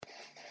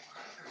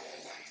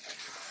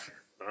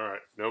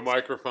No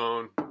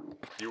microphone.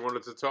 You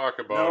wanted to talk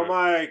about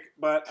No it. mic,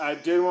 but I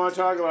did want to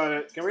talk about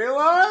it. Can we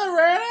lower the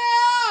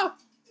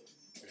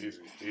radio?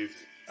 Easy, easy.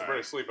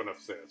 Everybody's sleeping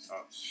upstairs.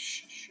 Oh,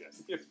 shit.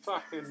 Keep your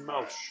fucking mouth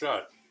Alright.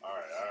 shut. All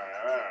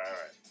right.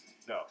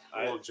 No.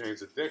 Little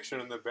Jane's Addiction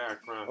in the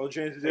background. Old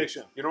Jane's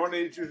Addiction. Hey, you know what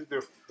I need you to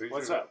do?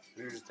 What's up?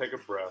 I need you to take a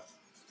breath.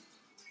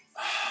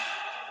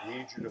 I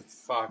need you to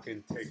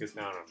fucking take it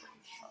down a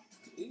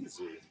notch.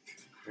 Easy.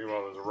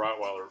 Meanwhile, there's a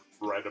Rottweiler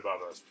right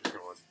above us just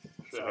going.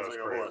 Shit, Sounds like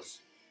a horse.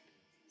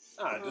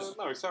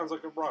 No, he sounds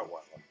like a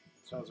Rottweiler.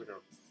 Sounds like a...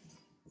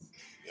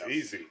 Yeah.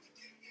 Easy.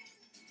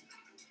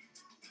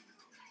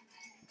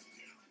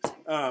 So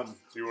So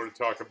you want to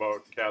talk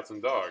about cats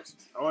and dogs?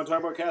 I want to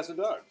talk about cats and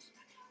dogs.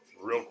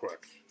 Real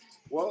quick.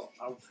 Well,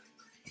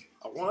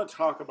 I want to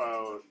talk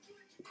about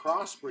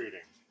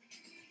crossbreeding.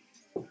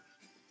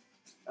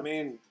 I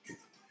mean,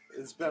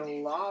 there's been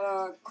a lot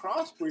of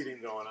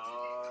crossbreeding going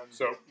on.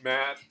 So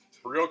Matt,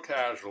 real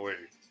casually,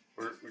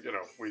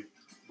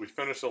 we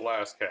finished the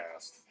last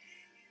cast,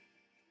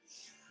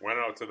 went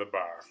out to the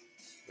bar,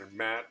 and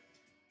Matt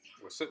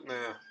was sitting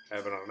there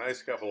having a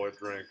nice couple of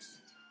drinks.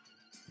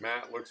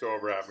 Matt looks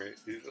over at me.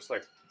 He's just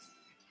like,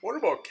 "What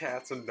about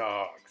cats and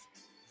dogs?"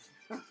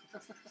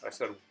 I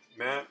said,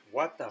 "Matt,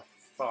 what the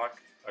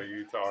fuck are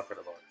you talking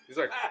about?" He's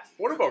like,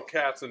 "What about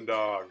cats and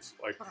dogs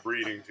like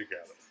breeding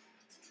together?"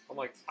 I'm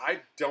like, "I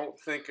don't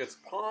think it's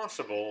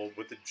possible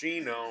with the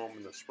genome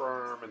and the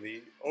sperm and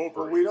the ovaries."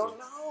 But we don't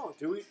know.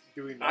 Do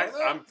we know that?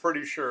 I'm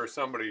pretty sure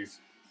somebody's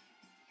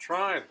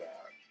tried that.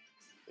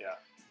 Yeah.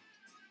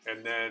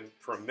 And then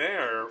from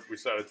there, we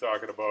started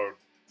talking about,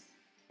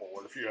 well,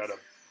 what if you had a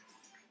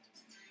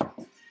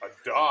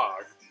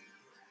dog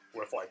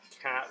with like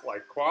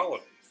cat-like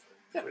qualities?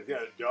 Yeah, we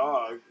got a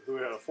dog who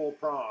had a full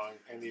prong,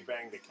 and he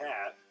banged a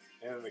cat,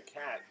 and then the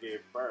cat gave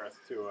birth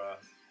to a...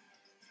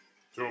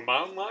 To a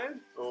mountain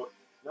lion? Oh,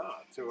 no,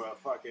 to a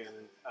fucking...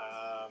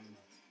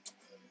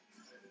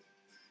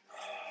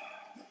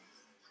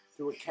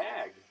 to a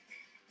cag.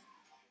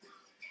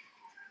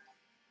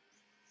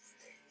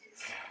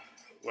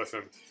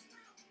 Listen,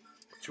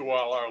 to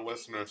all our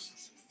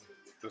listeners,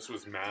 this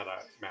was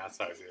Matt's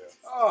idea.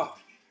 Oh,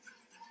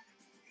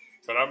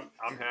 But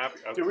I'm happy.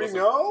 do we Listen,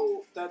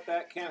 know that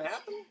can't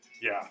happen?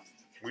 Yeah,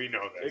 we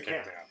know that It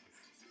can't can't. happen.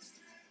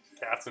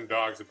 Cats and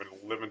dogs have been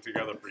living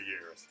together for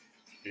years.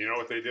 You know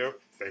what they do?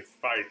 They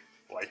fight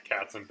like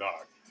cats and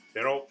dogs.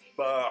 They don't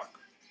fuck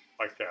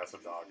like cats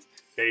and dogs.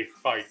 They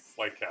fight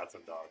like cats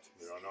and dogs.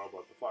 We don't know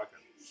about the fucking.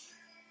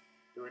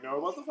 Do we know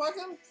about the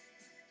fucking?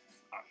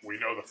 We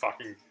know the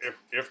fucking...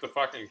 If the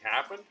fucking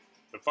happened,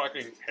 the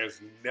fucking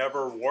has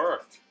never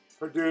worked.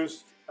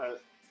 Produced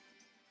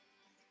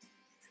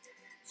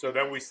So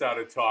then we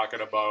started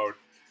talking about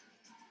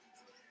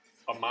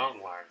a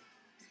mountain lion.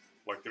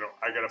 Like,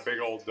 I got a big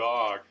old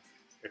dog.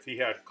 If he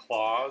had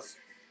claws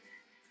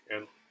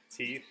and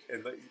teeth,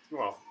 and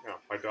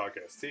my dog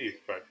has teeth,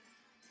 but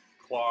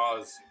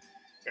claws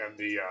and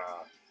the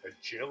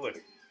agility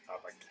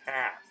of a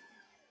cat,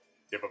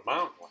 you have a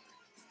mountain lion,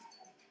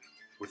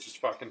 which is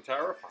fucking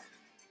terrifying.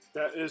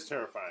 that is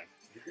terrifying.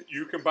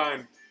 You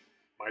combine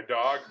my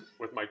dog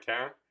with my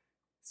cat,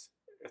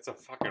 it's a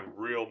fucking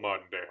real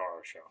modern day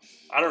horror show.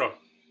 I don't know.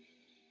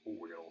 Ooh,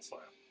 we got a little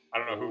slap. I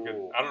don't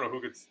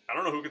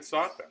know who could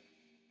stop that.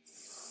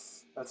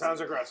 That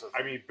sounds aggressive.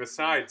 I mean,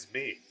 besides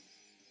me.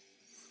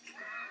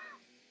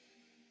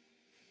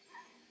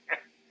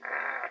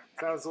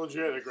 Sounds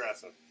legit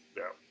aggressive.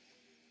 Yeah.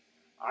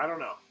 I don't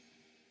know.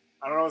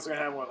 I don't know what's gonna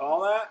happen with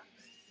all that.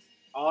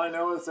 All I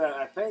know is that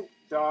I think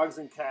dogs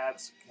and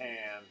cats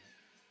can.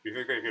 You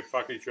think they could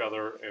fuck each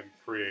other and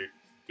create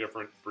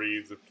different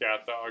breeds of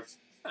cat dogs?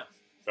 Huh.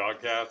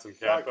 Dog cats and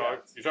cat Dog dogs?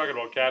 cats. You're talking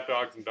about cat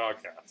dogs and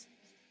dog cats.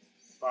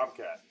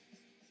 Bobcat.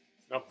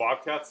 No,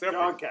 bobcat's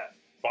different. Dog cat.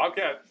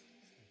 Bobcat.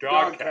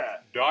 Dog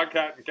cat. Dog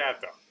cat and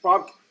cat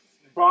dog.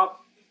 Bob.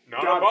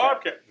 Not Dog a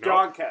bobcat. cat. No,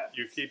 Dog cat.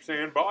 you keep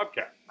saying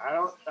bobcat. I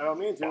don't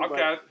mean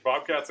to.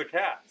 Bobcat's a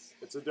cat.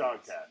 But it's a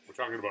dog cat. We're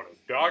talking about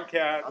a dog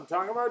cat I'm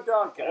talking about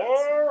dog cats.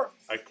 or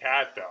a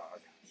cat dog.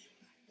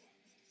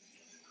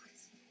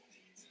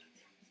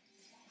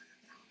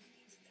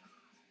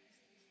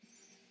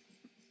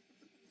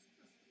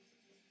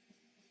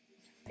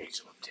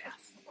 Angel of Death.